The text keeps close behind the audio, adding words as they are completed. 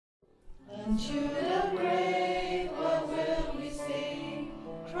To the grave, what will we sing?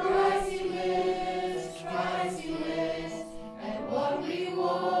 Christ he lives, and what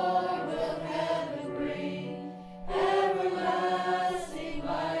reward will heaven bring? Everlasting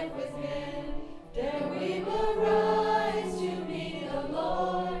life with him, there we will rise to meet the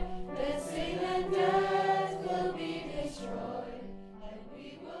Lord. Then sin and death will be destroyed, and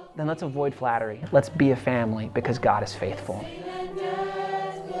we will. Then let's avoid flattery. Let's be a family because God is faithful.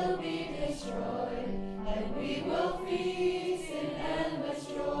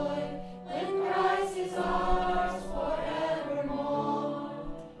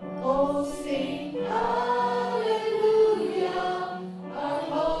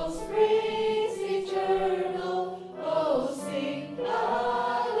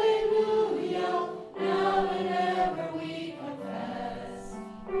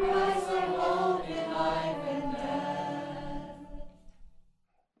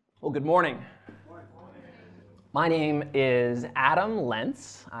 Well, good morning. My name is Adam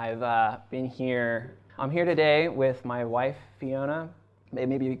Lentz. I'm here today with my wife, Fiona.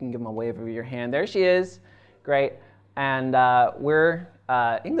 Maybe you can give them a wave of your hand. There she is. Great. And we're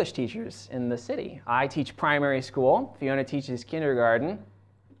English teachers in the city. I teach primary school. Fiona teaches kindergarten.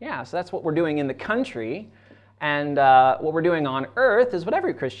 Yeah, so that's what we're doing in the country. And what we're doing on earth is what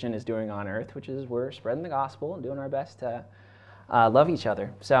every Christian is doing on earth, which is we're spreading the gospel and doing our best to love each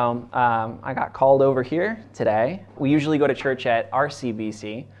other. So I got called over here today. We usually go to church at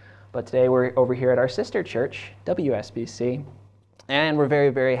RCBC, but today we're over here at our sister church, WSBC, and we're very,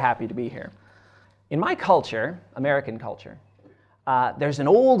 very happy to be here. In my culture, American culture, there's an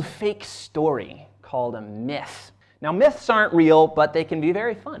old fake story called a myth. Now, myths aren't real, but they can be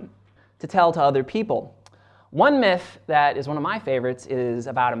very fun to tell to other people. One myth that is one of my favorites is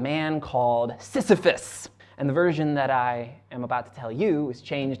about a man called Sisyphus. And the version that I am about to tell you is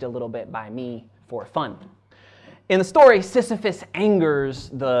changed a little bit by me for fun. In the story, Sisyphus angers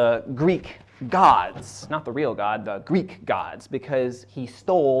the Greek gods, not the real God, the Greek gods, because he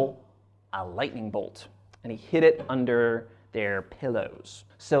stole a lightning bolt and he hid it under their pillows.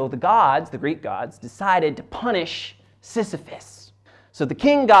 So the gods, the Greek gods, decided to punish Sisyphus. So the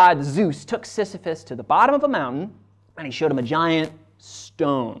king god Zeus took Sisyphus to the bottom of a mountain and he showed him a giant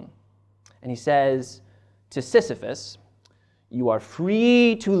stone. And he says to Sisyphus, "You are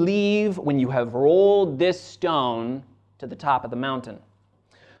free to leave when you have rolled this stone to the top of the mountain."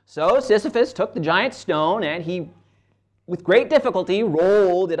 So Sisyphus took the giant stone and he, with great difficulty,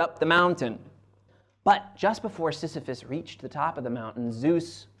 rolled it up the mountain. But just before Sisyphus reached the top of the mountain,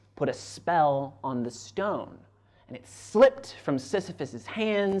 Zeus put a spell on the stone. And it slipped from Sisyphus'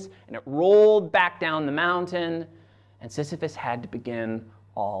 hands and it rolled back down the mountain. And Sisyphus had to begin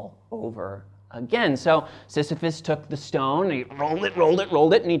all over again. So Sisyphus took the stone, and he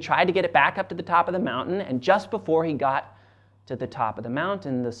rolled it, and he tried to get it back up to the top of the mountain, and just before he got to the top of the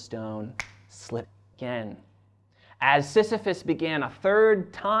mountain, the stone slipped again. As Sisyphus began a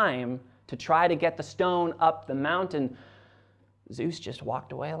third time to try to get the stone up the mountain, Zeus just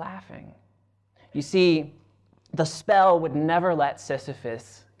walked away laughing. You see, the spell would never let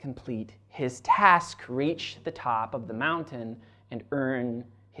Sisyphus complete his task, reach the top of the mountain, and earn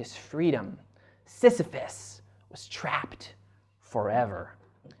his freedom. Sisyphus was trapped forever.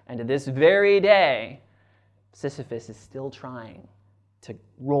 And to this very day, Sisyphus is still trying to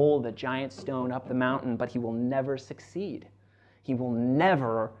roll the giant stone up the mountain, but he will never succeed. He will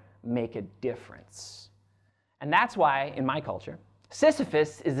never make a difference. And that's why, in my culture,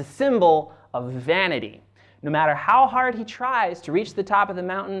 Sisyphus is a symbol of vanity. No matter how hard he tries to reach the top of the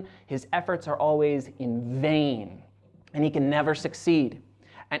mountain, his efforts are always in vain, and he can never succeed.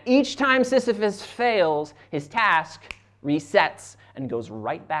 And each time Sisyphus fails, his task resets and goes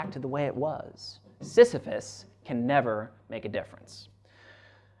right back to the way it was. Sisyphus can never make a difference.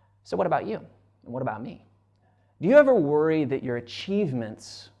 So what about you? And what about me? Do you ever worry that your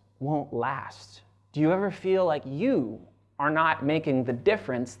achievements won't last? Do you ever feel like you are not making the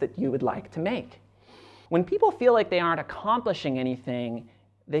difference that you would like to make? When people feel like they aren't accomplishing anything,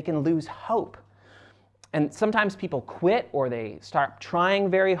 they can lose hope. And sometimes people quit or they start trying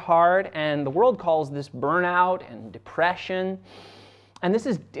very hard, and the world calls this burnout and depression. And this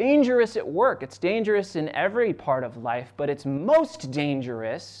is dangerous at work. It's dangerous in every part of life, but it's most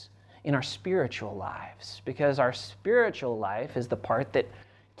dangerous in our spiritual lives, because our spiritual life is the part that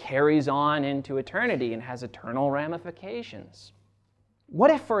carries on into eternity and has eternal ramifications.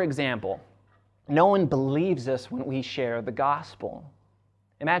 What if, for example, no one believes us when we share the gospel?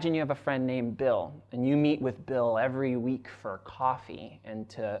 Imagine you have a friend named Bill, and you meet with Bill every week for coffee and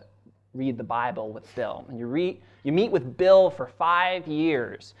to read the Bible with Bill. And you meet with Bill for 5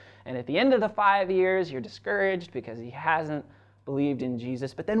 years. And at the end of the 5 years, you're discouraged because he hasn't believed in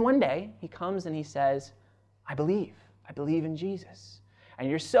Jesus. But then one day, he comes and he says, I believe in Jesus. And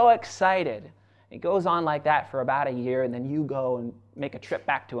you're so excited. It goes on like that for about a year, and then you go and make a trip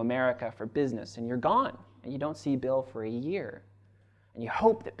back to America for business, and you're gone. And you don't see Bill for a year. And you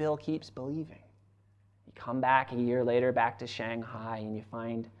hope that Bill keeps believing. You come back a year later, back to Shanghai, and you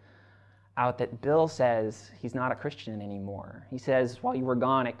find out that Bill says he's not a Christian anymore. He says, while you were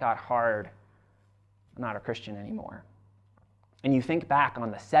gone, it got hard. I'm not a Christian anymore. And you think back on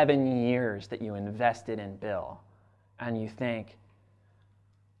the 7 years that you invested in Bill, and you think,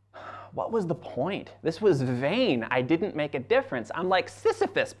 what was the point? This was vain. I didn't make a difference. I'm like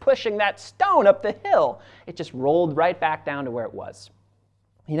Sisyphus pushing that stone up the hill. It just rolled right back down to where it was.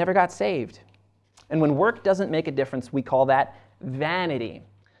 He never got saved. And when work doesn't make a difference, we call that vanity.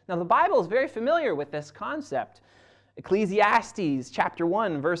 Now, the Bible is very familiar with this concept. Ecclesiastes chapter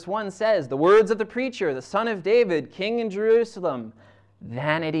 1, verse 1 says, the words of the preacher, the son of David, king in Jerusalem,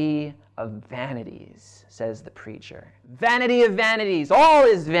 vanity of vanities, says the preacher. Vanity of vanities, all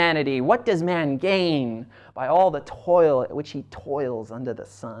is vanity. What does man gain by all the toil at which he toils under the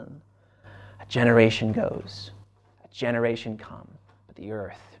sun? A generation goes, a generation comes, but the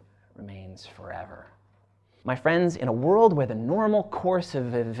earth remains forever. My friends, in a world where the normal course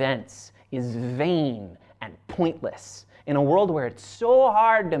of events is vain and pointless, in a world where it's so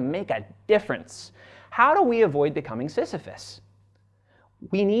hard to make a difference, how do we avoid becoming Sisyphus?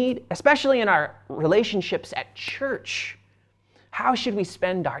 We need, especially in our relationships at church, how should we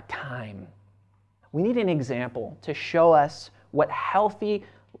spend our time? We need an example to show us what healthy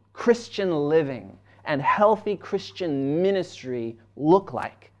Christian living and healthy Christian ministry look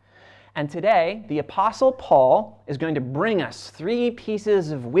like. And today, the Apostle Paul is going to bring us 3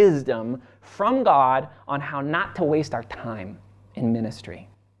 pieces of wisdom from God on how not to waste our time in ministry.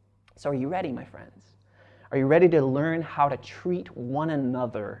 So are you ready, my friends? Are you ready to learn how to treat one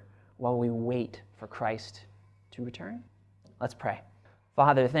another while we wait for Christ to return? Let's pray.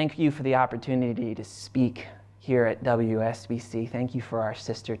 Father, thank you for the opportunity to speak here at WSBC. Thank you for our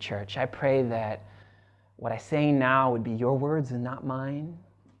sister church. I pray that what I say now would be your words and not mine.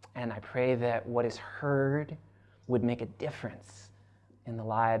 And I pray that what is heard would make a difference in the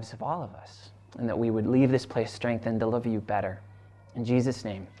lives of all of us, and that we would leave this place strengthened to love you better. In Jesus'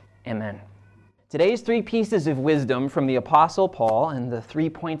 name, amen. Today's 3 pieces of wisdom from the Apostle Paul, and the 3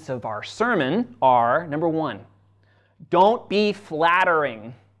 points of our sermon are, number 1, don't be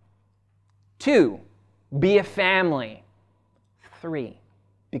flattering. 2, be a family. 3,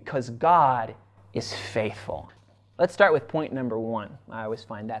 because God is faithful. Let's start with point number 1. I always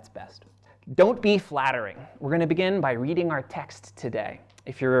find that's best. Don't be flattering. We're going to begin by reading our text today.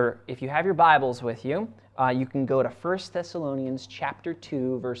 If you have your Bibles with you, you can go to 1 Thessalonians chapter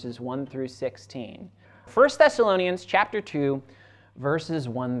 2, verses 1 through 16. 1 Thessalonians chapter 2, verses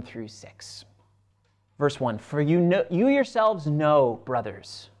 1 through 6. Verse 1, for you yourselves know,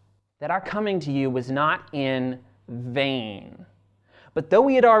 brothers, that our coming to you was not in vain. But though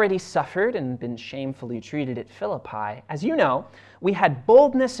we had already suffered and been shamefully treated at Philippi, as you know, we had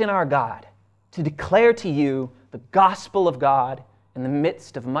boldness in our God to declare to you the gospel of God in the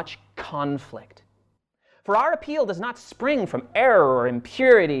midst of much conflict. For our appeal does not spring from error or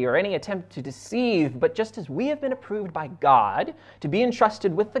impurity or any attempt to deceive, but just as we have been approved by God to be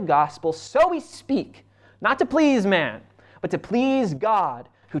entrusted with the gospel, so we speak, not to please man, but to please God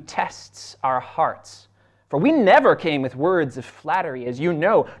who tests our hearts. For we never came with words of flattery, as you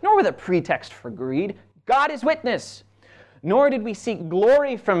know, nor with a pretext for greed. God is witness. Nor did we seek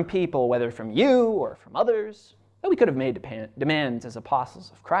glory from people, whether from you or from others, though we could have made demands as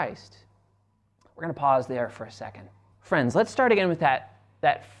apostles of Christ. We're going to pause there for a second. Friends, let's start again with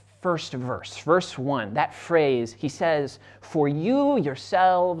that first verse, verse 1, that phrase. He says, for you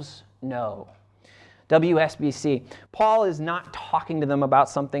yourselves know. WSBC. Paul is not talking to them about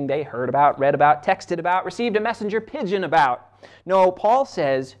something they heard about, read about, texted about, received a messenger pigeon about. No, Paul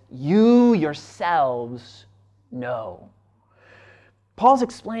says, you yourselves know. Paul's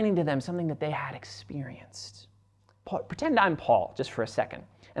explaining to them something that they had experienced. Pretend I'm Paul just for a second,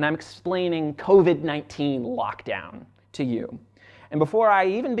 and I'm explaining COVID-19 lockdown to you. And before I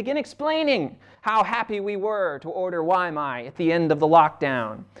even begin explaining how happy we were to order Waimai at the end of the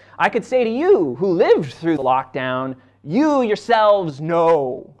lockdown, I could say to you who lived through the lockdown, you yourselves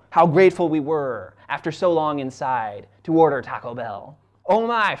know how grateful we were after so long inside to order Taco Bell. Oh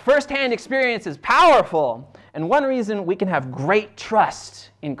my, first-hand experience is powerful. And one reason we can have great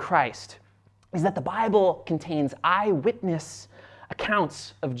trust in Christ is that the Bible contains eyewitness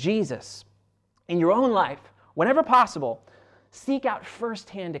accounts of Jesus in your own life, whenever possible, seek out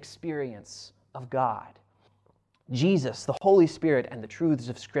firsthand experience of God, Jesus, the Holy Spirit, and the truths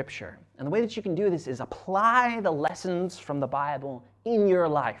of Scripture. And the way that you can do this is apply the lessons from the Bible in your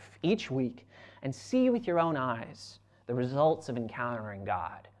life each week and see with your own eyes the results of encountering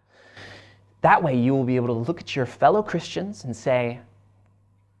God. That way you will be able to look at your fellow Christians and say,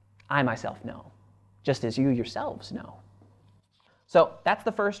 I myself know, just as you yourselves know. So that's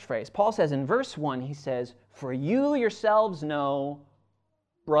the first phrase. Paul says in verse 1, he says, for you yourselves know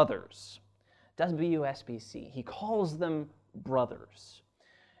brothers. WSBC. He calls them brothers.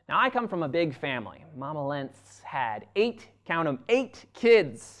 Now, I come from a big family. Mama Lentz had 8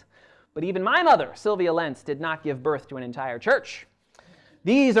 kids. But even my mother, Sylvia Lentz, did not give birth to an entire church.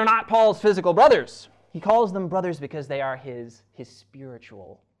 These are not Paul's physical brothers. He calls them brothers because they are his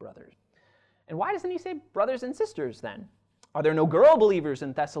spiritual brothers. And why doesn't he say brothers and sisters then? Are there no girl believers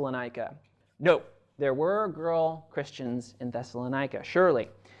in Thessalonica? No, there were girl Christians in Thessalonica, surely.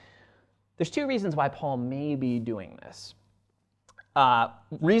 There's 2 reasons why Paul may be doing this.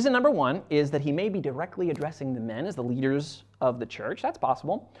 Reason number 1 is that he may be directly addressing the men as the leaders of the church. That's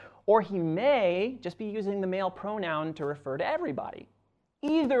possible. Or he may just be using the male pronoun to refer to everybody.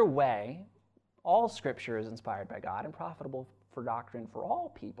 Either way, all Scripture is inspired by God and profitable for doctrine for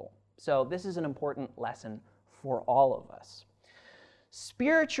all people. So this is an important lesson for all of us.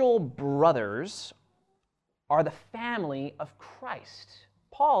 Spiritual brothers are the family of Christ.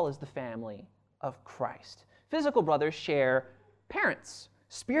 Paul is the family of Christ. Physical brothers share parents.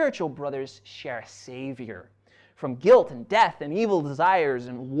 Spiritual brothers share a Savior from guilt and death and evil desires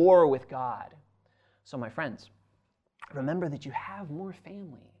and war with God. So my friends, remember that you have more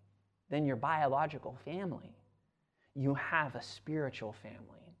family than your biological family. You have a spiritual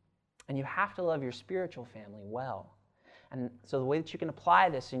family, and you have to love your spiritual family well. And so the way that you can apply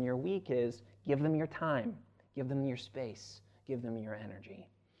this in your week is give them your time, give them your space, give them your energy.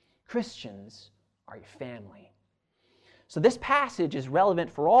 Christians are your family. So this passage is relevant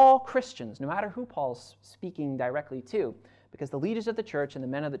for all Christians, no matter who Paul's speaking directly to, because the leaders of the church and the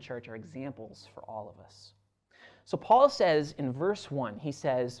men of the church are examples for all of us. So Paul says in verse 1, he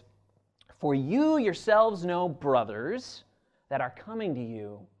says, for you yourselves know, brothers, that our coming to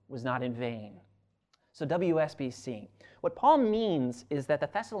you was not in vain. So WSBC, what Paul means is that the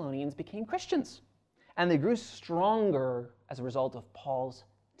Thessalonians became Christians, and they grew stronger as a result of Paul's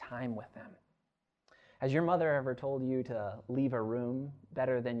time with them. Has your mother ever told you to leave a room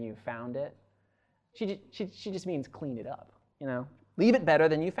better than you found it? She just means clean it up, Leave it better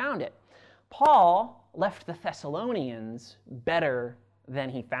than you found it. Paul left the Thessalonians better than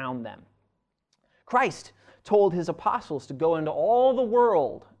he found them. Christ told his apostles to go into all the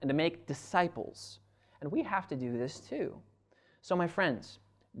world and to make disciples. And we have to do this too. So my friends,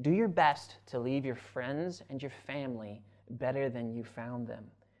 do your best to leave your friends and your family better than you found them.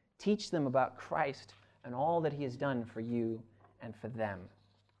 Teach them about Christ and all that he has done for you and for them.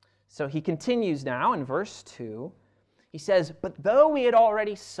 So he continues now in verse 2. He says, but though we had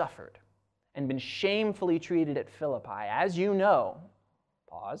already suffered and been shamefully treated at Philippi, as you know,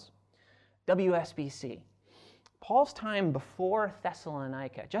 pause, WSBC, Paul's time before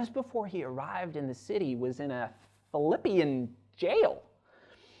Thessalonica, just before he arrived in the city, was in a Philippian jail.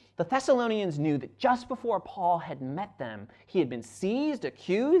 The Thessalonians knew that just before Paul had met them, he had been seized,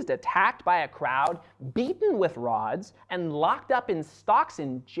 accused, attacked by a crowd, beaten with rods, and locked up in stocks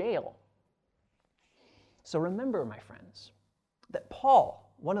in jail. So remember, my friends, that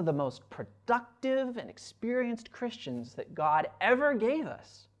Paul, one of the most productive and experienced Christians that God ever gave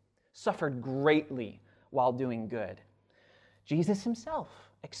us, suffered greatly while doing good. Jesus himself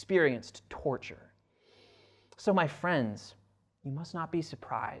experienced torture. So, my friends, you must not be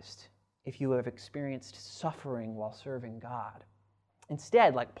surprised if you have experienced suffering while serving God.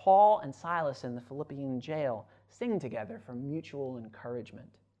 Instead, like Paul and Silas in the Philippian jail, sing together for mutual encouragement.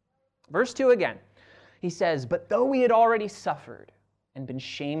 Verse 2 again, he says, but though we had already suffered and been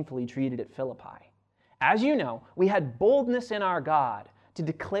shamefully treated at Philippi, as you know, we had boldness in our God to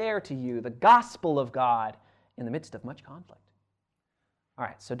declare to you the gospel of God in the midst of much conflict. All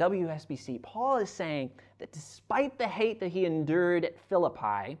right, so WSBC, Paul is saying that despite the hate that he endured at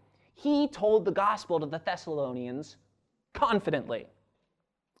Philippi, he told the gospel to the Thessalonians confidently.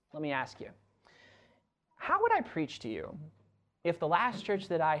 Let me ask you, how would I preach to you if the last church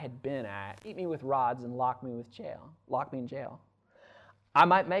that I had been at beat me with rods and locked me in jail? I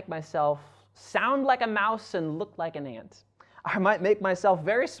might make myself sound like a mouse and look like an ant. I might make myself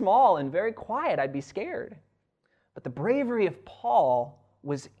very small and very quiet. I'd be scared. But the bravery of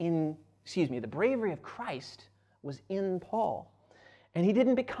Christ was in Paul. And he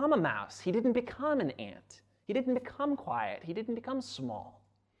didn't become a mouse. He didn't become an ant. He didn't become quiet. He didn't become small.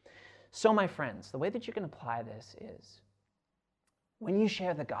 So, my friends, the way that you can apply this is when you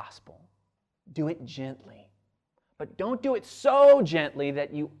share the gospel, do it gently. But don't do it so gently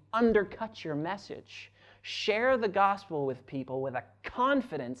that you undercut your message. Share the gospel with people with a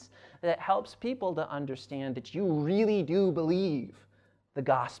confidence that helps people to understand that you really do believe the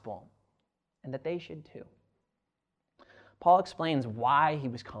gospel and that they should too. Paul explains why he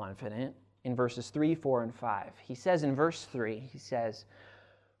was confident in verses 3, 4, and 5. He says in verse 3, he says,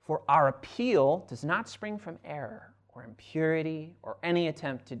 "For our appeal does not spring from error or impurity or any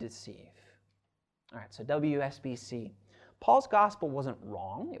attempt to deceive." All right, so WSBC. Paul's gospel wasn't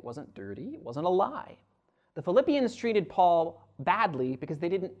wrong, it wasn't dirty, it wasn't a lie. The Philippians treated Paul badly because they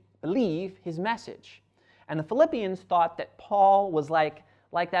didn't believe his message. And the Philippians thought that Paul was like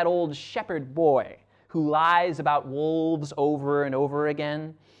that old shepherd boy who lies about wolves over and over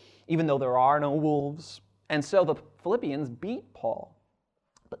again, even though there are no wolves. And so the Philippians beat Paul.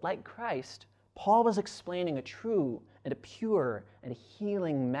 But like Christ, Paul was explaining a true and a pure and a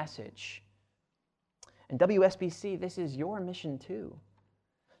healing message. And WSBC, this is your mission too.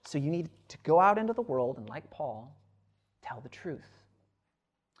 So you need to go out into the world and, like Paul, tell the truth.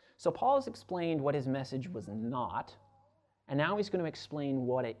 So Paul has explained what his message was not, and now he's going to explain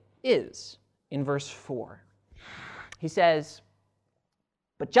what it is in verse 4. He says,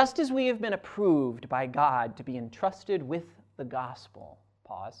 "But just as we have been approved by God to be entrusted with the gospel,"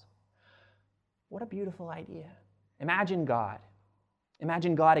 pause. What a beautiful idea. Imagine God.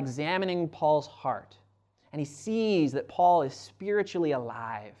 Imagine God examining Paul's heart, and he sees that Paul is spiritually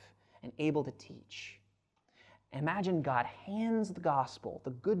alive and able to teach. Imagine God hands the gospel,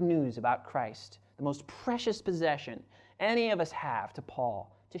 the good news about Christ, the most precious possession any of us have, to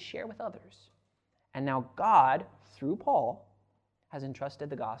Paul to share with others. And now God, through Paul, has entrusted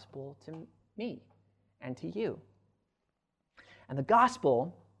the gospel to me and to you. And the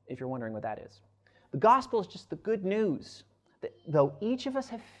gospel, if you're wondering what that is, the gospel is just the good news that though each of us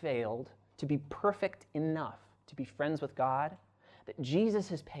have failed to be perfect enough to be friends with God, that Jesus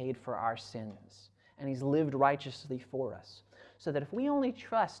has paid for our sins and he's lived righteously for us, so that if we only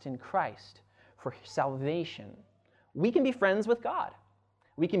trust in Christ for salvation, we can be friends with God.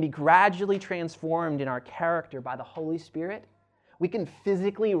 We can be gradually transformed in our character by the Holy Spirit. We can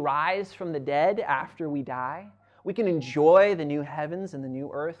physically rise from the dead after we die. We can enjoy the new heavens and the new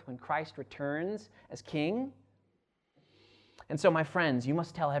earth when Christ returns as King. And so, my friends, you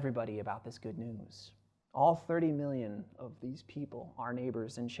must tell everybody about this good news. All 30 million of these people are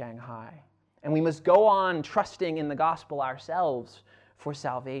neighbors in Shanghai. And we must go on trusting in the gospel ourselves for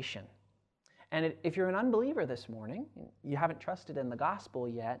salvation. And if you're an unbeliever this morning, you haven't trusted in the gospel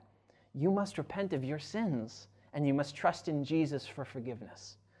yet, you must repent of your sins and you must trust in Jesus for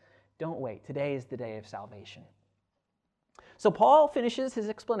forgiveness. Don't wait. Today is the day of salvation. So Paul finishes his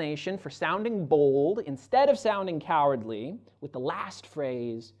explanation for sounding bold instead of sounding cowardly with the last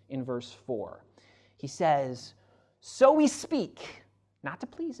phrase in verse 4. He says, "So we speak, not to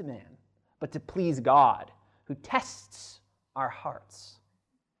please a man, but to please God, who tests our hearts."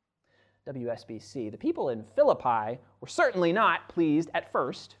 WSBC. The people in Philippi were certainly not pleased at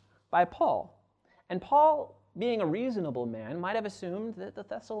first by Paul. And Paul, being a reasonable man, might have assumed that the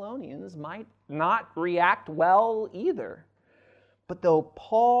Thessalonians might not react well either. But though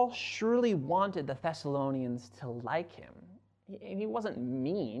Paul surely wanted the Thessalonians to like him, he wasn't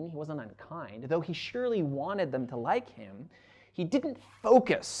mean, he wasn't unkind, though he surely wanted them to like him, he didn't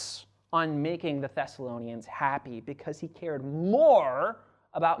focus on making the Thessalonians happy because he cared more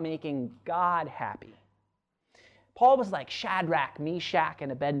about making God happy. Paul was like Shadrach, Meshach,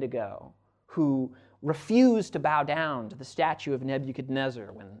 and Abednego, who refused to bow down to the statue of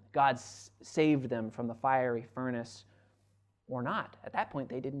Nebuchadnezzar when God saved them from the fiery furnace, or not. At that point,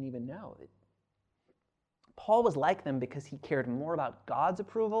 they didn't even know. Paul was like them because he cared more about God's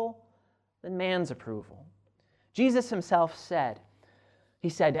approval than man's approval. Jesus himself said,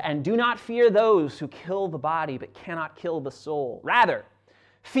 "And do not fear those who kill the body but cannot kill the soul. Rather,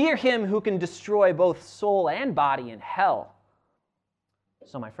 fear him who can destroy both soul and body in hell."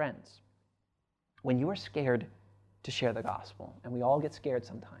 So, my friends, when you are scared to share the gospel, and we all get scared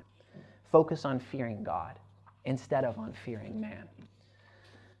sometimes, focus on fearing God instead of on fearing man.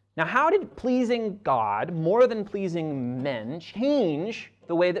 Now, how did pleasing God more than pleasing men change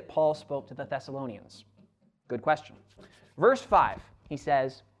the way that Paul spoke to the Thessalonians? Good question. Verse 5, he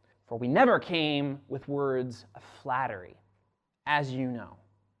says, "For we never came with words of flattery, as you know."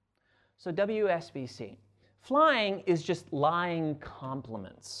 So WSBC, flying is just lying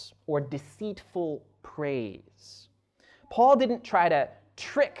compliments or deceitful praise. Paul didn't try to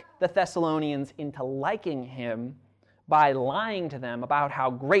trick the Thessalonians into liking him by lying to them about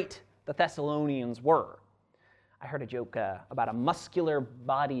how great the Thessalonians were. I heard a joke about a muscular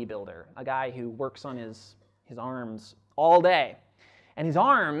bodybuilder, a guy who works on his arms all day. And his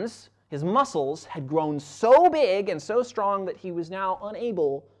arms, his muscles, had grown so big and so strong that he was now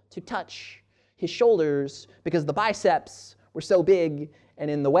unable to touch his shoulders because the biceps were so big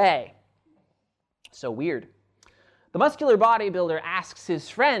and in the way. So weird. The muscular bodybuilder asks his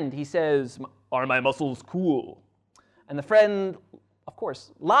friend, he says, "Are my muscles cool?" And the friend, of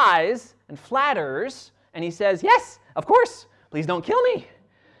course, lies and flatters, and he says, "Yes, of course, please don't kill me."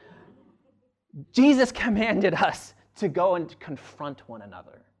 Jesus commanded us to go and confront one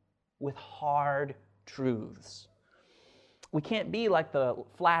another with hard truths. We can't be like the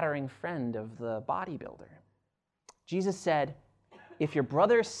flattering friend of the bodybuilder. Jesus said, if your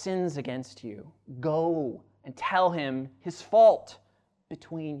brother sins against you, go and tell him his fault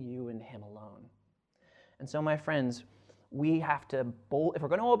between you and him alone. And so, my friends, we have to, if we're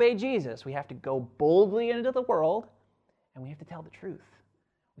going to obey Jesus, we have to go boldly into the world, and we have to tell the truth.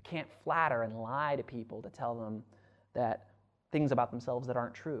 We can't flatter and lie to people to tell them that things about themselves that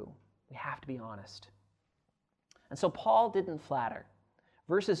aren't true. We have to be honest. And so Paul didn't flatter.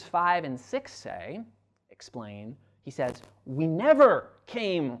 Verses 5 and 6 explain, he says, we never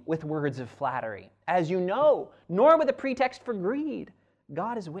came with words of flattery, as you know, nor with a pretext for greed.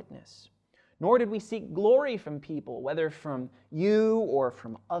 God is witness. Nor did we seek glory from people, whether from you or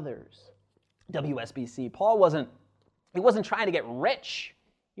from others. WSBC, Paul wasn't trying to get rich.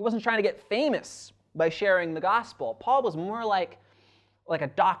 He wasn't trying to get famous by sharing the gospel. Paul was more like a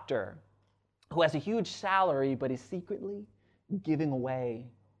doctor who has a huge salary but is secretly giving away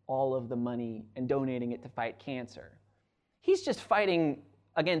all of the money and donating it to fight cancer. He's just fighting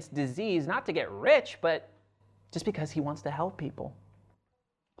against disease, not to get rich, but just because he wants to help people.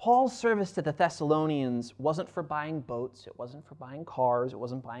 Paul's service to the Thessalonians wasn't for buying boats, it wasn't for buying cars, it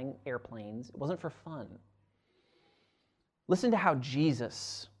wasn't buying airplanes, it wasn't for fun. Listen to how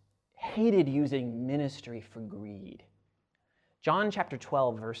Jesus hated using ministry for greed. John chapter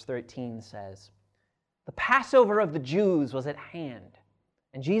 12, verse 13 says, the Passover of the Jews was at hand,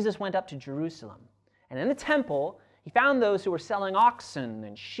 and Jesus went up to Jerusalem. And in the temple, he found those who were selling oxen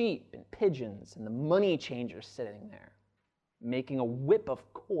and sheep and pigeons, and the money changers sitting there, making a whip of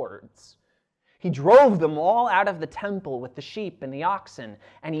cords. He drove them all out of the temple with the sheep and the oxen,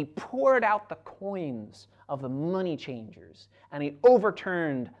 and he poured out the coins of the money changers, and he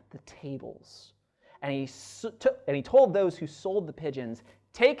overturned the tables. And he told those who sold the pigeons,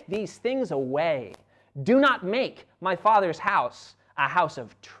 take these things away. Do not make my Father's house a house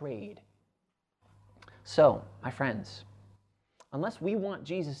of trade. So, my friends, unless we want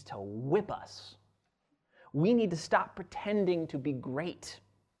Jesus to whip us, we need to stop pretending to be great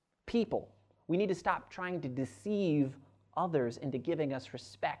people. We need to stop trying to deceive others into giving us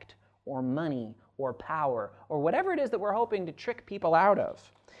respect or money or power or whatever it is that we're hoping to trick people out of.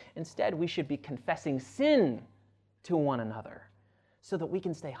 Instead, we should be confessing sin to one another so that we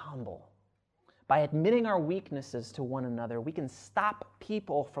can stay humble. By admitting our weaknesses to one another, we can stop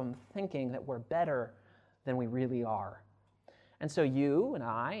people from thinking that we're better than we really are. And so you and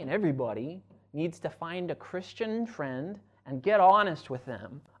I and everybody needs to find a Christian friend and get honest with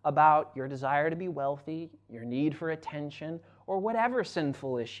them about your desire to be wealthy, your need for attention, or whatever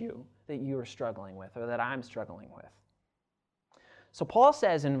sinful issue that you are struggling with or that I'm struggling with. So Paul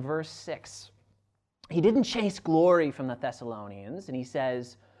says in verse 6, he didn't chase glory from the Thessalonians, and he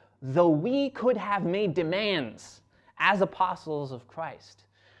says, though we could have made demands as apostles of Christ.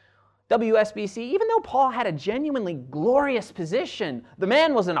 WSBC, even though Paul had a genuinely glorious position, the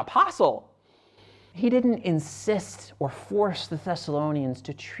man was an apostle. He didn't insist or force the Thessalonians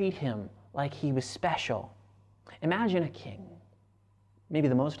to treat him like he was special. Imagine a king, maybe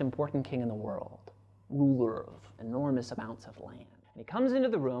the most important king in the world, ruler of enormous amounts of land. And he comes into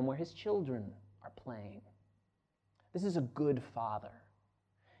the room where his children are playing. This is a good father.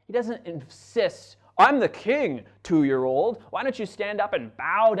 He doesn't insist, I'm the king, 2-year-old. Why don't you stand up and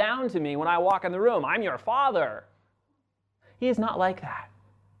bow down to me when I walk in the room? I'm your father. He is not like that.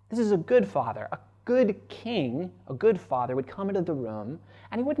 This is a good father. A good king, a good father, would come into the room,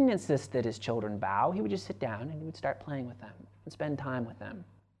 and he wouldn't insist that his children bow. He would just sit down and he would start playing with them and spend time with them.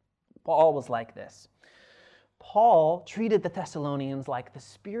 Paul was like this. Paul treated the Thessalonians like the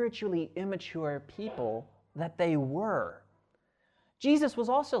spiritually immature people that they were. Jesus was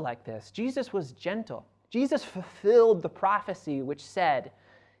also like this. Jesus was gentle. Jesus fulfilled the prophecy which said,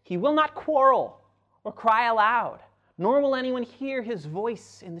 he will not quarrel or cry aloud, nor will anyone hear his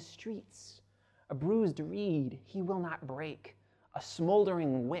voice in the streets. A bruised reed he will not break. A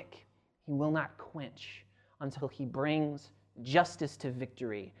smoldering wick he will not quench until he brings justice to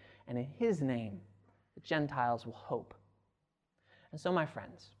victory. And in his name, the Gentiles will hope. And so, my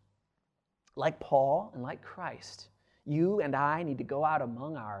friends, like Paul and like Christ, you and I need to go out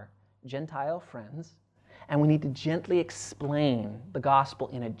among our Gentile friends, and we need to gently explain the gospel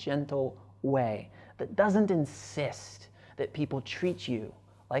in a gentle way that doesn't insist that people treat you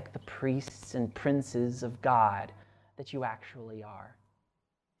like the priests and princes of God that you actually are.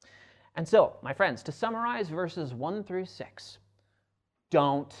 And so, my friends, to summarize verses 1 through 6,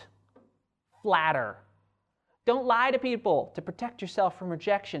 don't flatter. Don't lie to people to protect yourself from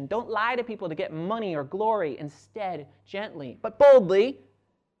rejection. Don't lie to people to get money or glory. Instead, gently but boldly,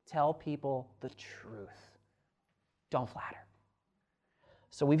 tell people the truth. Don't flatter.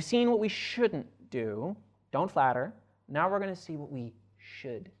 So we've seen what we shouldn't do. Don't flatter. Now we're going to see what we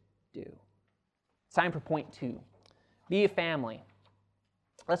should do. It's time for point 2. Be a family.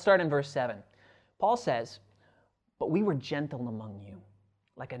 Let's start in verse 7. Paul says, "But we were gentle among you,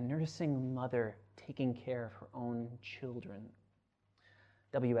 like a nursing mother taking care of her own children."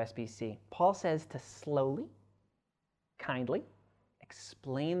 WSBC. Paul says to slowly, kindly,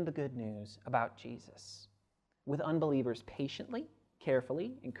 explain the good news about Jesus with unbelievers patiently,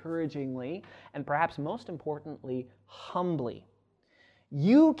 carefully, encouragingly, and perhaps most importantly, humbly.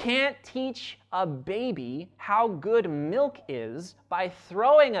 You can't teach a baby how good milk is by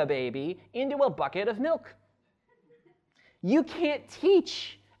throwing a baby into a bucket of milk. You can't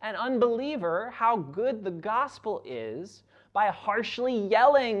teach an unbeliever how good the gospel is by harshly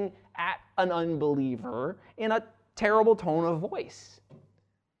yelling at an unbeliever in a terrible tone of voice.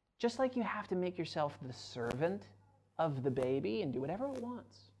 Just like you have to make yourself the servant of the baby and do whatever it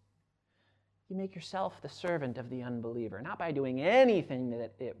wants, you make yourself the servant of the unbeliever, not by doing anything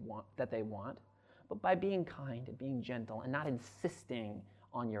that they want, but by being kind and being gentle and not insisting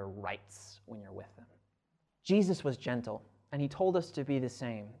on your rights when you're with them. Jesus was gentle, and he told us to be the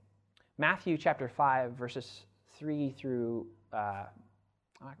same. Matthew chapter 5, verses 3 through, I'm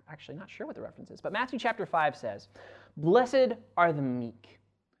actually not sure what the reference is, but Matthew chapter 5 says, "Blessed are the meek,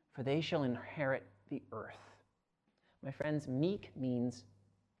 for they shall inherit the earth." My friends, meek means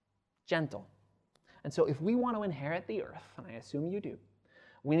gentle. And so if we want to inherit the earth, and I assume you do,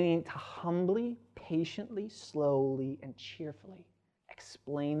 we need to humbly, patiently, slowly, and cheerfully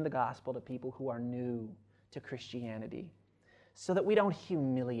explain the gospel to people who are new to Christianity so that we don't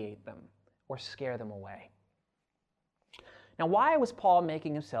humiliate them or scare them away. Now, why was Paul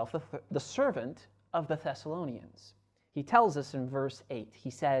making himself the servant of the Thessalonians? He tells us in verse 8,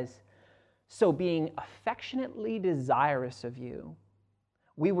 he says, "So being affectionately desirous of you,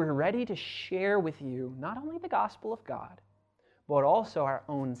 we were ready to share with you not only the gospel of God, but also our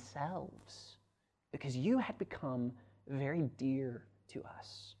own selves, because you had become very dear to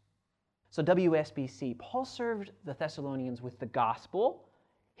us." So WSBC, Paul served the Thessalonians with the gospel,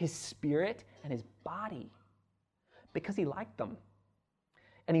 his spirit, and his body because he liked them.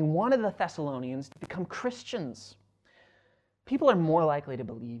 And he wanted the Thessalonians to become Christians. People are more likely to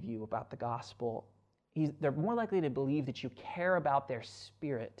believe you about the gospel. They're more likely to believe that you care about their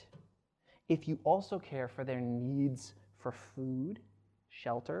spirit if you also care for their needs for food,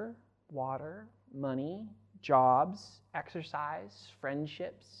 shelter, water, money, jobs, exercise,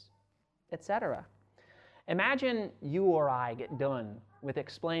 friendships, etc. Imagine you or I get done with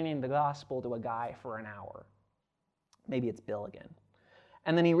explaining the gospel to a guy for an hour. Maybe it's Bill again.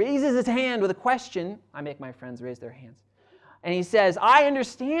 And then he raises his hand with a question. I make my friends raise their hands. And he says, "I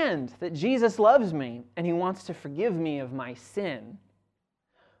understand that Jesus loves me and he wants to forgive me of my sin.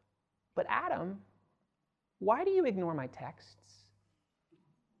 But Adam, why do you ignore my texts?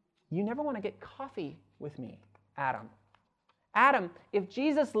 You never want to get coffee with me, Adam. Adam, if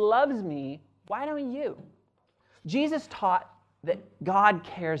Jesus loves me, why don't you?" Jesus taught that God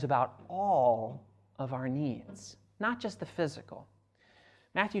cares about all of our needs, not just the physical.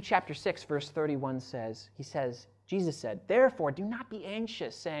 Matthew chapter 6, verse 31 says, Jesus said, "Therefore, do not be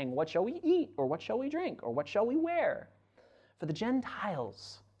anxious, saying, 'What shall we eat?' or 'What shall we drink?' or 'What shall we wear?' For the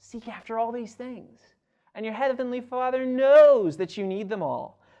Gentiles seek after all these things, and your heavenly Father knows that you need them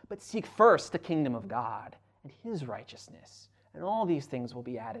all. But seek first the kingdom of God and his righteousness, and all these things will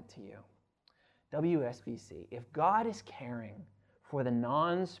be added to you." WSBC, if God is caring for the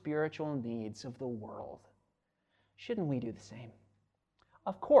non-spiritual needs of the world, shouldn't we do the same?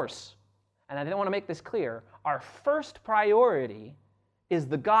 Of course, and I want to make this clear, our first priority is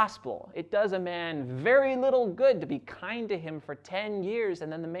the gospel. It does a man very little good to be kind to him for 10 years,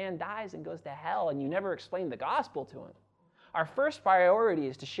 and then the man dies and goes to hell, and you never explain the gospel to him. Our first priority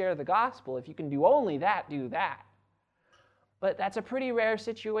is to share the gospel. If you can do only that, do that. But that's a pretty rare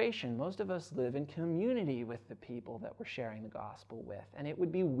situation. Most of us live in community with the people that we're sharing the gospel with, and it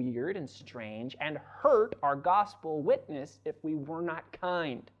would be weird and strange and hurt our gospel witness if we were not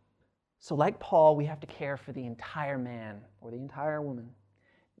kind. So like Paul, we have to care for the entire man or the entire woman,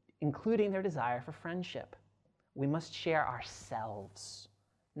 including their desire for friendship. We must share ourselves,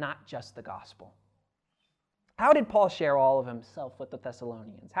 not just the gospel. How did Paul share all of himself with the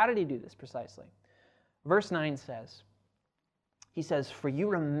Thessalonians? How did he do this precisely? Verse 9 says, he says, "For you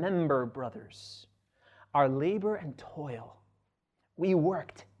remember, brothers, our labor and toil. We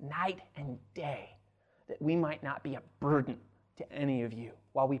worked night and day, that we might not be a burden to any of you,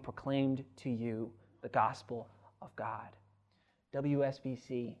 while we proclaimed to you the gospel of God."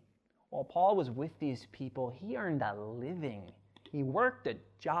 WSBC, while Paul was with these people, he earned a living. He worked a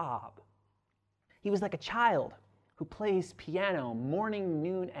job. He was like a child who plays piano morning,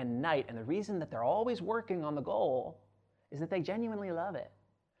 noon, and night, and the reason that they're always working on the goal is that they genuinely love it.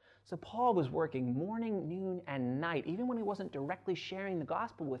 So Paul was working morning, noon, and night. Even when he wasn't directly sharing the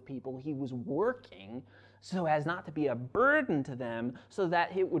gospel with people, he was working so as not to be a burden to them, so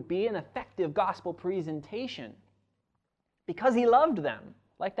that it would be an effective gospel presentation. Because he loved them,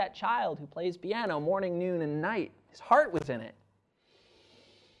 like that child who plays piano morning, noon, and night. His heart was in it.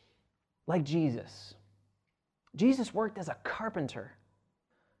 Like Jesus. Jesus worked as a carpenter.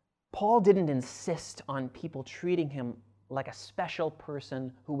 Paul didn't insist on people treating him like a special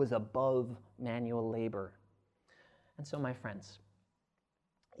person who was above manual labor. And so, my friends,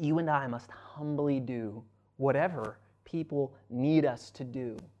 you and I must humbly do whatever people need us to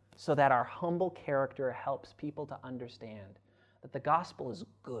do, so that our humble character helps people to understand that the gospel is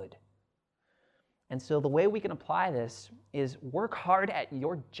good. And so the way we can apply this is work hard at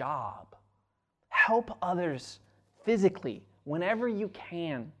your job. Help others physically whenever you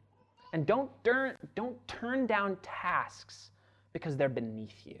can. And don't turn down tasks because they're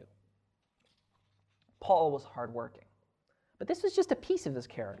beneath you. Paul was hardworking. But this is just a piece of his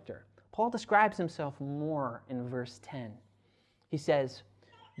character. Paul describes himself more in verse 10. He says,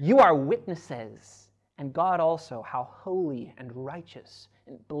 "You are witnesses, and God also, how holy and righteous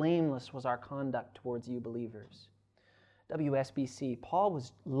and blameless was our conduct towards you believers." WSBC, Paul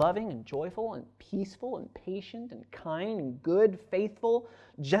was loving and joyful and peaceful and patient and kind and good, faithful,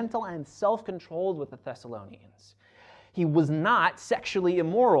 gentle, and self-controlled with the Thessalonians. He was not sexually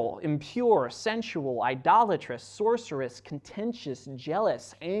immoral, impure, sensual, idolatrous, sorcerous, contentious,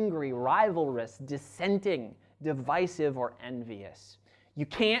 jealous, angry, rivalrous, dissenting, divisive, or envious. You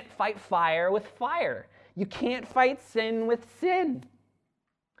can't fight fire with fire. You can't fight sin with sin.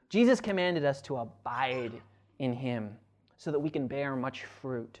 Jesus commanded us to abide in him so that we can bear much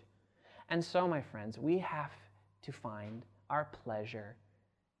fruit. And so, my friends, we have to find our pleasure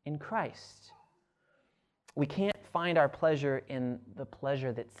in Christ. We can't find our pleasure in the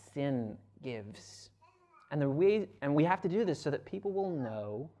pleasure that sin gives. And we have to do this so that people will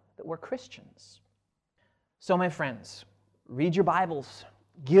know that we're Christians. So, my friends, read your Bibles.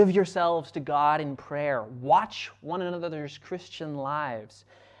 Give yourselves to God in prayer. Watch one another's Christian lives.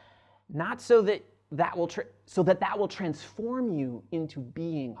 Not so that that will transform you into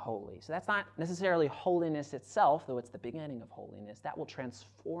being holy. So that's not necessarily holiness itself, though it's the beginning of holiness. That will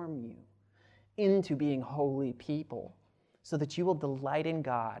transform you into being holy people, so that you will delight in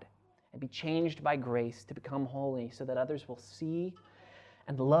God and be changed by grace to become holy, so that others will see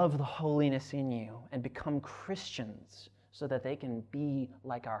and love the holiness in you and become Christians, so that they can be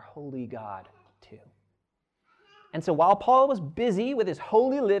like our holy God too. And so while Paul was busy with his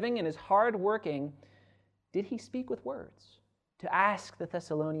holy living and his hard working, did he speak with words to ask the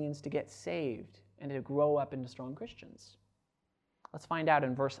Thessalonians to get saved and to grow up into strong Christians? Let's find out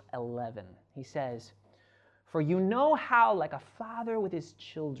in verse 11. He says, "For you know how, like a father with his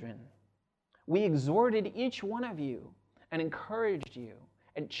children, we exhorted each one of you and encouraged you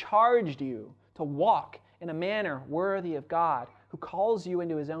and charged you to walk in a manner worthy of God, who calls you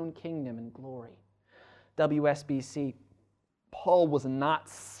into his own kingdom and glory." WSBC, Paul was not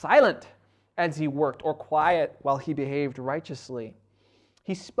silent as he worked or quiet while he behaved righteously.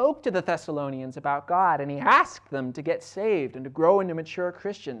 He spoke to the Thessalonians about God, and he asked them to get saved and to grow into mature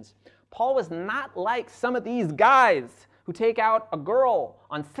Christians. Paul was not like some of these guys who take out a girl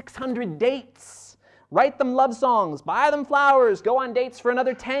on 600 dates, write them love songs, buy them flowers, go on dates for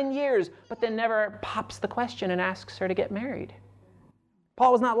another 10 years, but then never pops the question and asks her to get married.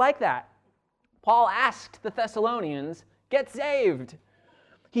 Paul was not like that. Paul asked the Thessalonians, get saved.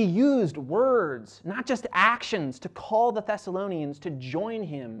 He used words, not just actions, to call the Thessalonians to join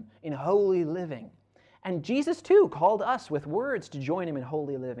him in holy living. And Jesus, too, called us with words to join him in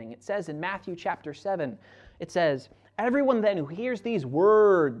holy living. It says in Matthew chapter 7, it says, "Everyone then who hears these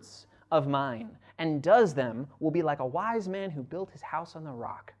words of mine and does them will be like a wise man who built his house on the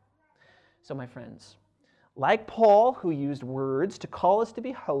rock." So, my friends, like Paul, who used words to call us to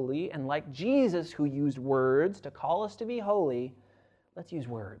be holy, and like Jesus, who used words to call us to be holy, let's use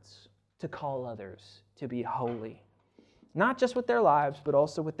words to call others to be holy. Not just with their lives, but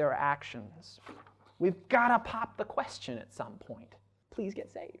also with their actions. We've got to pop the question at some point. Please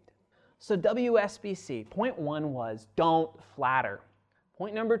get saved. So WSBC, point 1 was don't flatter.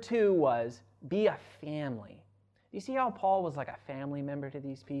 Point number 2 was be a family. You see how Paul was like a family member to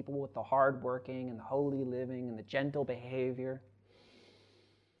these people with the hard working and the holy living and the gentle behavior?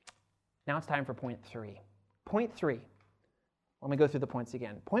 Now it's time for point 3. Point 3. Let me go through the points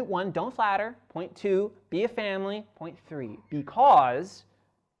again. Point 1, don't flatter. Point 2, be a family. Point 3, because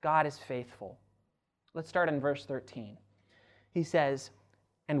God is faithful. Let's start in verse 13. He says,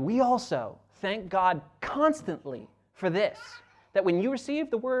 "And we also thank God constantly for this, that when you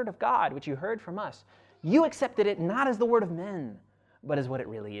received the word of God, which you heard from us, you accepted it not as the word of men, but as what it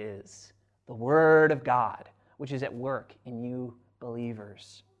really is, the word of God, which is at work in you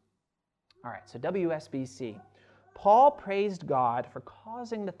believers." All right, so WSBC. Paul praised God for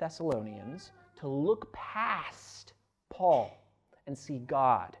causing the Thessalonians to look past Paul and see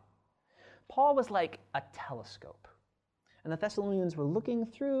God. Paul was like a telescope, and the Thessalonians were looking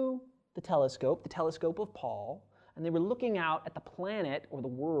through the telescope of Paul, and they were looking out at the planet or the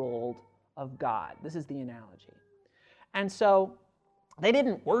world of God. This is the analogy. And so they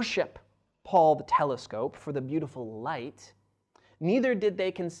didn't worship Paul the telescope for the beautiful light. Neither did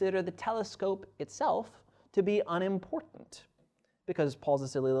they consider the telescope itself to be unimportant, because Paul's a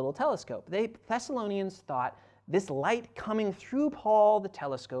silly little telescope. The Thessalonians thought this light coming through Paul the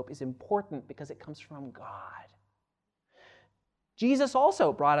telescope is important because it comes from God. Jesus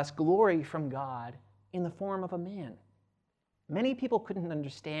also brought us glory from God in the form of a man. Many people couldn't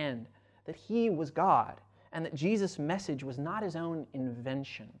understand that he was God and that Jesus' message was not his own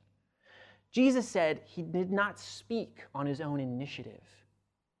invention. Jesus said he did not speak on his own initiative.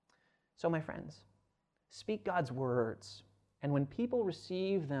 So, my friends, speak God's words. And when people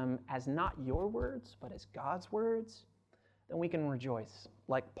receive them as not your words, but as God's words, then we can rejoice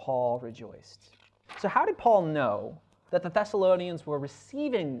like Paul rejoiced. So how did Paul know that the Thessalonians were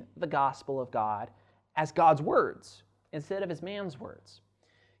receiving the gospel of God as God's words instead of as man's words?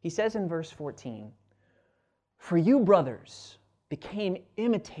 He says in verse 14, "For you, brothers, became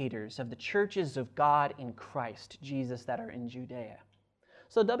imitators of the churches of God in Christ Jesus that are in Judea."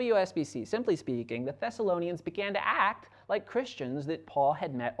 So WSBC, simply speaking, the Thessalonians began to act like Christians that Paul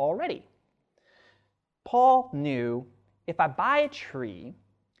had met already. Paul knew, if I buy a tree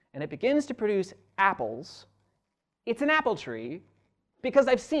and it begins to produce apples, it's an apple tree because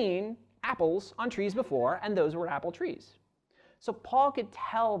I've seen apples on trees before, and those were apple trees. So Paul could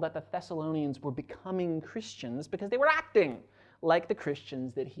tell that the Thessalonians were becoming Christians because they were acting like the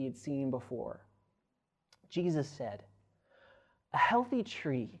Christians that he had seen before. Jesus said, "A healthy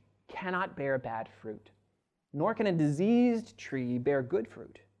tree cannot bear bad fruit, nor can a diseased tree bear good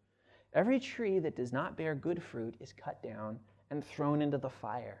fruit. Every tree that does not bear good fruit is cut down and thrown into the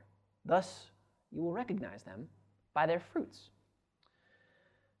fire. Thus, you will recognize them by their fruits."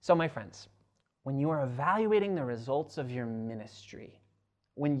 So, my friends, when you are evaluating the results of your ministry,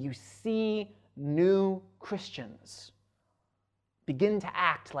 when you see new Christians begin to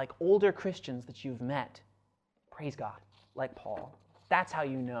act like older Christians that you've met, praise God, like Paul. That's how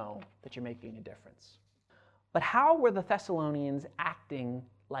you know that you're making a difference. But how were the Thessalonians acting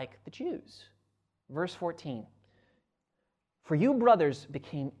like the Jews? Verse 14, "For you, brothers,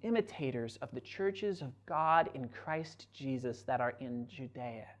 became imitators of the churches of God in Christ Jesus that are in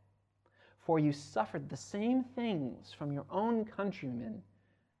Judea. For you suffered the same things from your own countrymen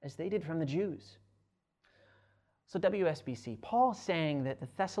as they did from the Jews." So WSBC, Paul is saying that the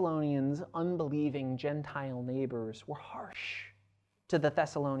Thessalonians' unbelieving Gentile neighbors were harsh to the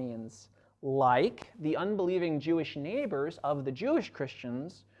Thessalonians, like the unbelieving Jewish neighbors of the Jewish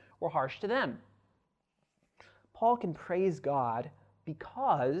Christians were harsh to them. Paul can praise God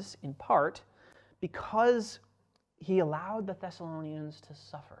because, in part, because he allowed the Thessalonians to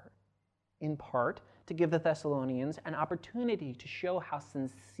suffer, in part, to give the Thessalonians an opportunity to show how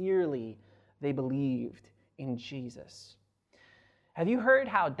sincerely they believed in Jesus. Have you heard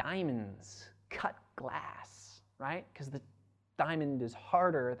how diamonds cut glass, right? Because the diamond is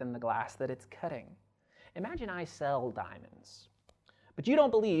harder than the glass that it's cutting. Imagine I sell diamonds, but you don't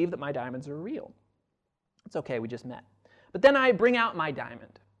believe that my diamonds are real. It's okay, we just met. But then I bring out my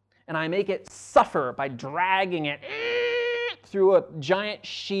diamond, and I make it suffer by dragging it through a giant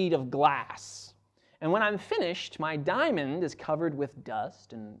sheet of glass. And when I'm finished, my diamond is covered with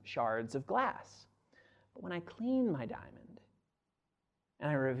dust and shards of glass. But when I clean my diamond and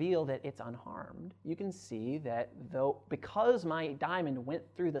I reveal that it's unharmed, you can see that because my diamond went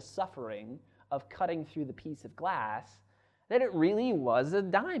through the suffering of cutting through the piece of glass, that it really was a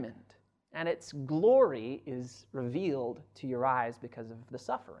diamond, and its glory is revealed to your eyes because of the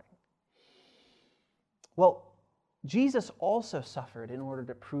suffering. Well, Jesus also suffered in order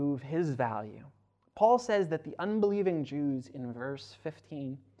to prove his value. Paul says that the unbelieving Jews in verse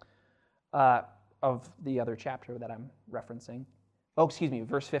 15 of the other chapter that I'm referencing,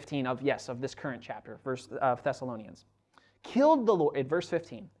 verse 15 of this current chapter, verse of Thessalonians, killed the Lord, at verse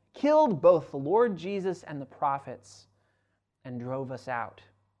 15, killed both the Lord Jesus and the prophets and drove us out.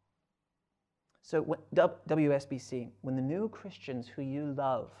 So WSBC, when the new Christians who you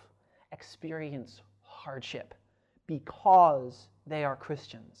love experience hardship because they are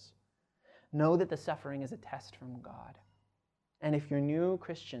Christians, know that the suffering is a test from God. And if your new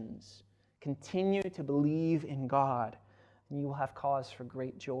Christians continue to believe in God, then you will have cause for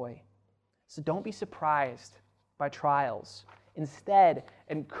great joy. So don't be surprised by trials. Instead,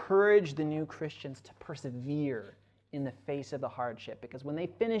 encourage the new Christians to persevere in the face of the hardship, because when they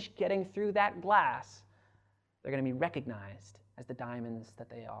finish getting through that glass, they're going to be recognized as the diamonds that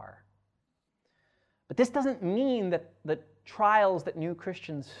they are. But this doesn't mean that the trials that new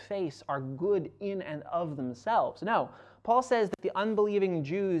Christians face are good in and of themselves. No, Paul says that the unbelieving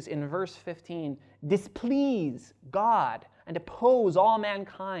Jews in verse 15 displease God and oppose all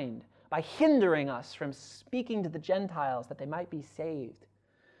mankind by hindering us from speaking to the Gentiles that they might be saved.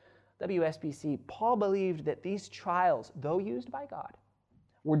 WSBC, Paul believed that these trials, though used by God,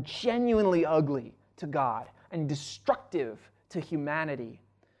 were genuinely ugly to God and destructive to humanity.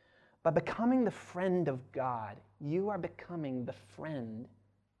 By becoming the friend of God, you are becoming the friend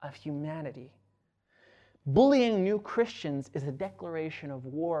of humanity. Bullying new Christians is a declaration of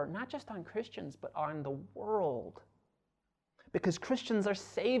war, not just on Christians, but on the world. Because Christians are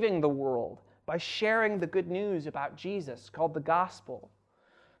saving the world by sharing the good news about Jesus called the gospel.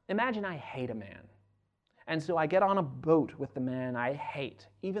 Imagine I hate a man, and so I get on a boat with the man I hate,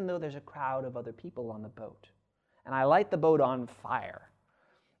 even though there's a crowd of other people on the boat, and I light the boat on fire.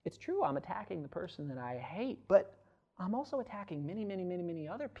 It's true, I'm attacking the person that I hate, but I'm also attacking many, many, many, many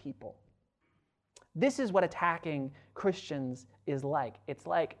other people. This is what attacking Christians is like. It's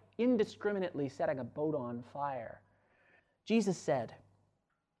like indiscriminately setting a boat on fire. Jesus said,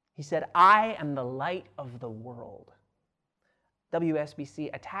 I am the light of the world. WSBC,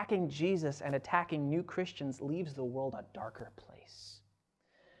 attacking Jesus and attacking new Christians leaves the world a darker place.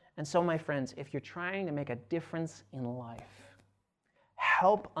 And so, my friends, if you're trying to make a difference in life,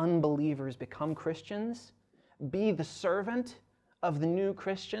 help unbelievers become Christians, be the servant of the new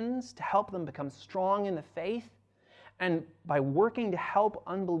Christians to help them become strong in the faith, and by working to help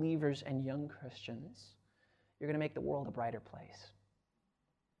unbelievers and young Christians, you're going to make the world a brighter place.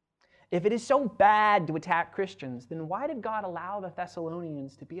 If it is so bad to attack Christians, then why did God allow the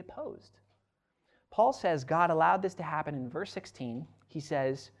Thessalonians to be opposed? Paul says God allowed this to happen in verse 16. He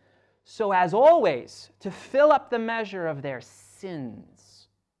says, so as always, to fill up the measure of their sins.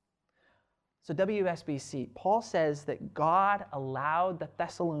 So WSBC, Paul says that God allowed the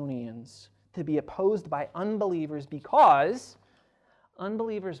Thessalonians to be opposed by unbelievers because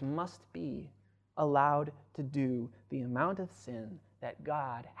unbelievers must be allowed to do the amount of sin that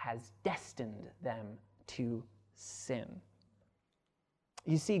God has destined them to sin.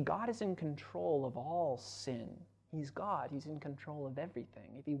 You see, God is in control of all sin. He's God. He's in control of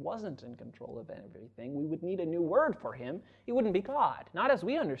everything. If he wasn't in control of everything, we would need a new word for him. He wouldn't be God, not as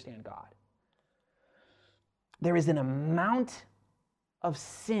we understand God. There is an amount of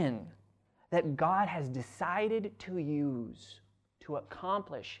sin that God has decided to use to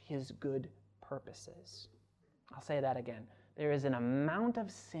accomplish his good purposes. I'll say that again. There is an amount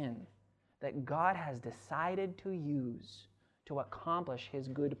of sin that God has decided to use to accomplish his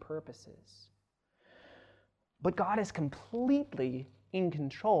good purposes. But God is completely in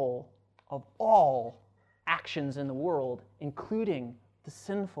control of all actions in the world, including the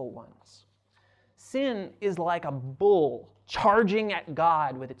sinful ones. Sin is like a bull charging at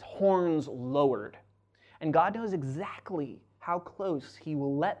God with its horns lowered. And God knows exactly how close he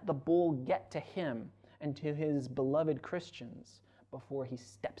will let the bull get to him and to his beloved Christians before he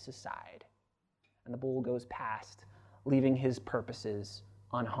steps aside. And the bull goes past, leaving his purposes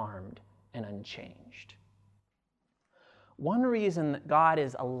unharmed and unchanged. One reason that God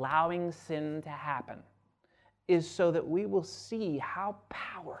is allowing sin to happen is so that we will see how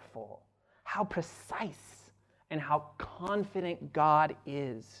powerful, how precise, and how confident God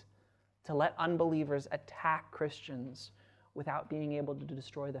is to let unbelievers attack Christians without being able to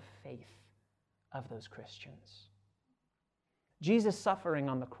destroy the faith of those Christians. Jesus' suffering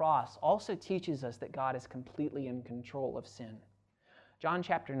on the cross also teaches us that God is completely in control of sin. John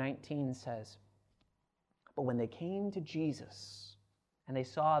chapter 19 says, "But when they came to Jesus and they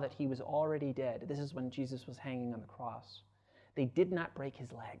saw that he was already dead," this is when Jesus was hanging on the cross, "they did not break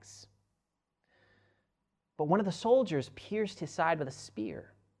his legs. But one of the soldiers pierced his side with a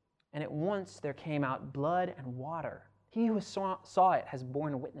spear, and at once there came out blood and water. He who saw it has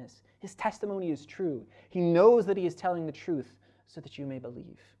borne witness. His testimony is true. He knows that he is telling the truth, so that you may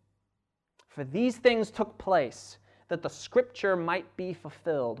believe. For these things took place, that the scripture might be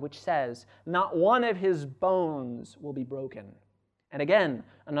fulfilled, which says, 'Not one of his bones will be broken.' And again,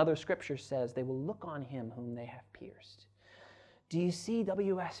 another scripture says, 'They will look on him whom they have pierced.'" Do you see,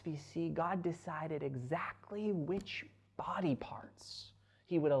 WSBC? God decided exactly which body parts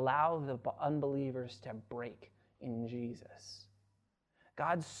he would allow the unbelievers to break in Jesus.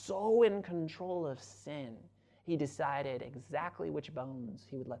 God's so in control of sin, he decided exactly which bones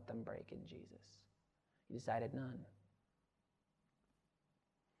he would let them break in Jesus. He decided none.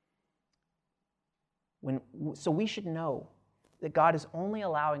 So we should know that God is only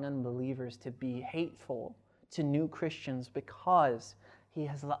allowing unbelievers to be hateful to new Christians because he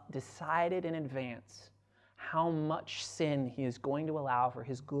has decided in advance how much sin he is going to allow for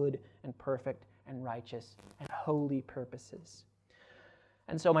his good and perfect and righteous and holy purposes.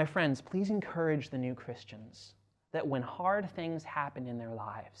 And so, my friends, please encourage the new Christians that when hard things happen in their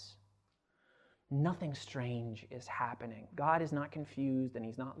lives, nothing strange is happening. God is not confused and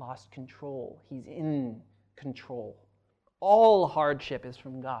he's not lost control. He's in control. All hardship is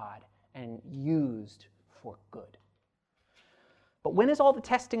from God and used for good. But when is all the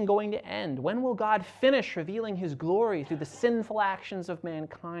testing going to end? When will God finish revealing his glory through the sinful actions of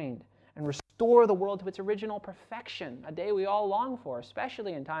mankind and restore the world to its original perfection, a day we all long for,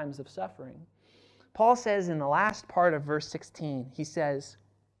 especially in times of suffering? Paul says in the last part of verse 16, he says,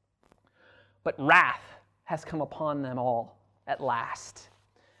 "But wrath has come upon them all at last."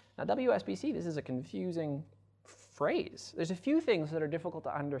 Now, WSBC, this is a confusing phrase. There's a few things that are difficult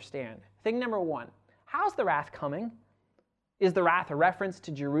to understand. Thing number one, how's the wrath coming? Is the wrath a reference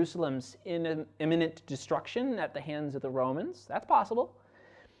to Jerusalem's imminent destruction at the hands of the Romans? That's possible.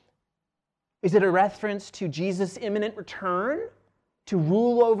 Is it a reference to Jesus' imminent return to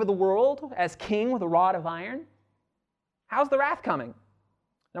rule over the world as king with a rod of iron? How's the wrath coming?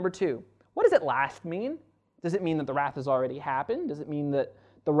 Number two, what does it last mean? Does it mean that the wrath has already happened? Does it mean that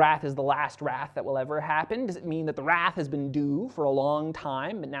the wrath is the last wrath that will ever happen? Does it mean that the wrath has been due for a long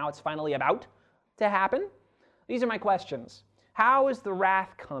time, but now it's finally about to happen? These are my questions. How is the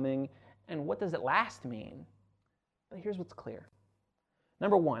wrath coming, and what does it last mean? But here's what's clear.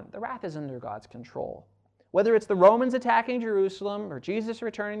 Number one, the wrath is under God's control. Whether it's the Romans attacking Jerusalem or Jesus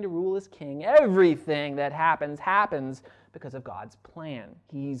returning to rule as king, everything that happens because of God's plan.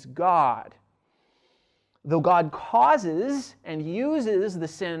 He's God. Though God causes and uses the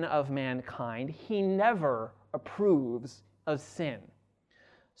sin of mankind, he never approves of sin.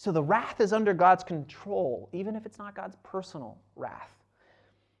 So the wrath is under God's control, even if it's not God's personal wrath.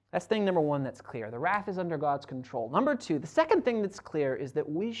 That's thing number one that's clear. The wrath is under God's control. Number two, the second thing that's clear is that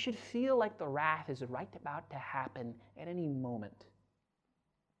we should feel like the wrath is right about to happen at any moment.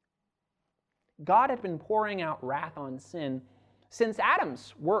 God had been pouring out wrath on sin since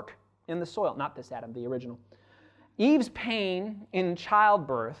Adam's work in the soil. Not this Adam, the original. Eve's pain in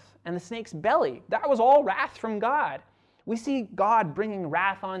childbirth and the snake's belly. That was all wrath from God. We see God bringing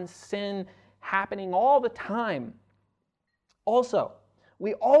wrath on sin happening all the time. Also,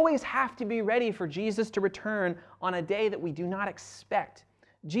 we always have to be ready for Jesus to return on a day that we do not expect.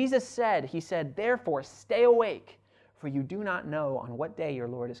 Jesus said, he said, "Therefore stay awake, for you do not know on what day your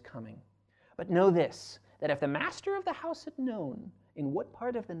Lord is coming. But know this, that if the master of the house had known in what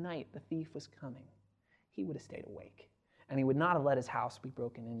part of the night the thief was coming, he would have stayed awake, and he would not have let his house be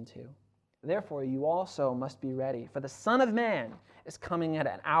broken into. Therefore you also must be ready, for the Son of Man is coming at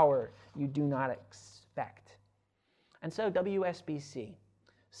an hour you do not expect." And so, WSBC,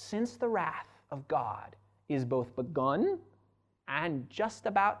 since the wrath of God is both begun and just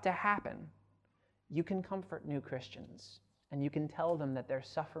about to happen, you can comfort new Christians, and you can tell them that their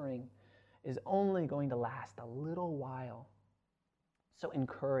suffering is only going to last a little while. So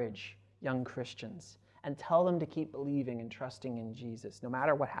encourage young Christians and tell them to keep believing and trusting in Jesus, no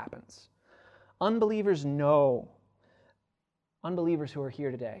matter what happens. Unbelievers who are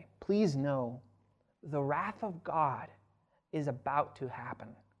here today, please know The wrath of God is about to happen,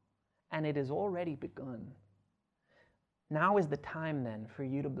 and it has already begun. Now is the time then for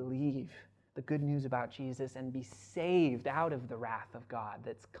you to believe the good news about Jesus and be saved out of the wrath of God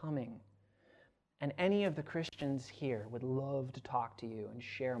that's coming. And any of the Christians here would love to talk to you and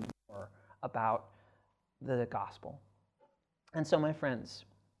share more about the gospel. And so, my friends,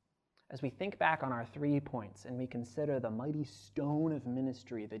 as we think back on our 3 points and we consider the mighty stone of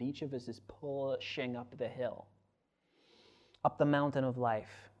ministry that each of us is pushing up the hill, up the mountain of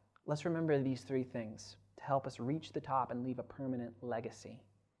life, let's remember these 3 things to help us reach the top and leave a permanent legacy.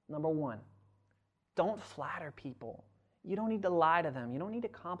 Number 1, don't flatter people. You don't need to lie to them. You don't need to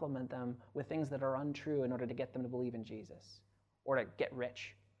compliment them with things that are untrue in order to get them to believe in Jesus or to get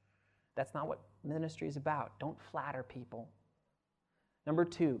rich. That's not what ministry is about. Don't flatter people. Number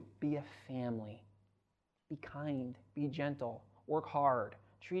 2, be a family. Be kind, be gentle, work hard,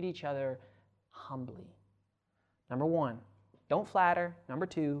 treat each other humbly. Number 1, don't flatter. Number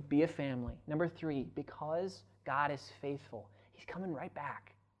 2, be a family. Number 3, because God is faithful, He's coming right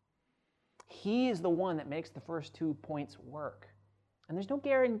back. He is the one that makes the first 2 points work. And there's no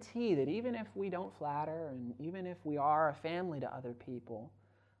guarantee that even if we don't flatter and even if we are a family to other people,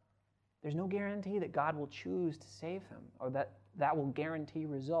 there's no guarantee that God will choose to save them or that will guarantee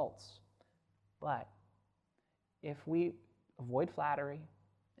results. But if we avoid flattery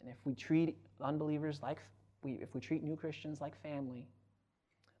and if we treat unbelievers if we treat new Christians like family,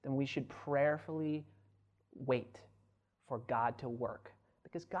 then we should prayerfully wait for God to work.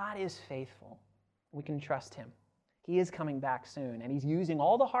 Because God is faithful. We can trust Him. He is coming back soon, and He's using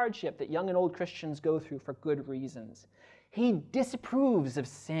all the hardship that young and old Christians go through for good reasons. He disapproves of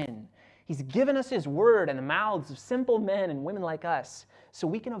sin. He's given us His word in the mouths of simple men and women like us so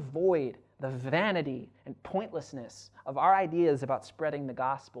we can avoid the vanity and pointlessness of our ideas about spreading the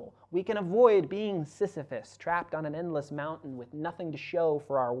gospel. We can avoid being Sisyphus, trapped on an endless mountain with nothing to show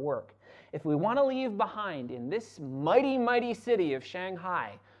for our work. If we want to leave behind in this mighty, mighty city of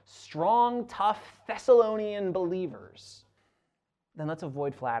Shanghai strong, tough Thessalonian believers, then let's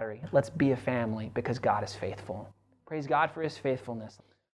avoid flattery. Let's be a family because God is faithful. Praise God for His faithfulness.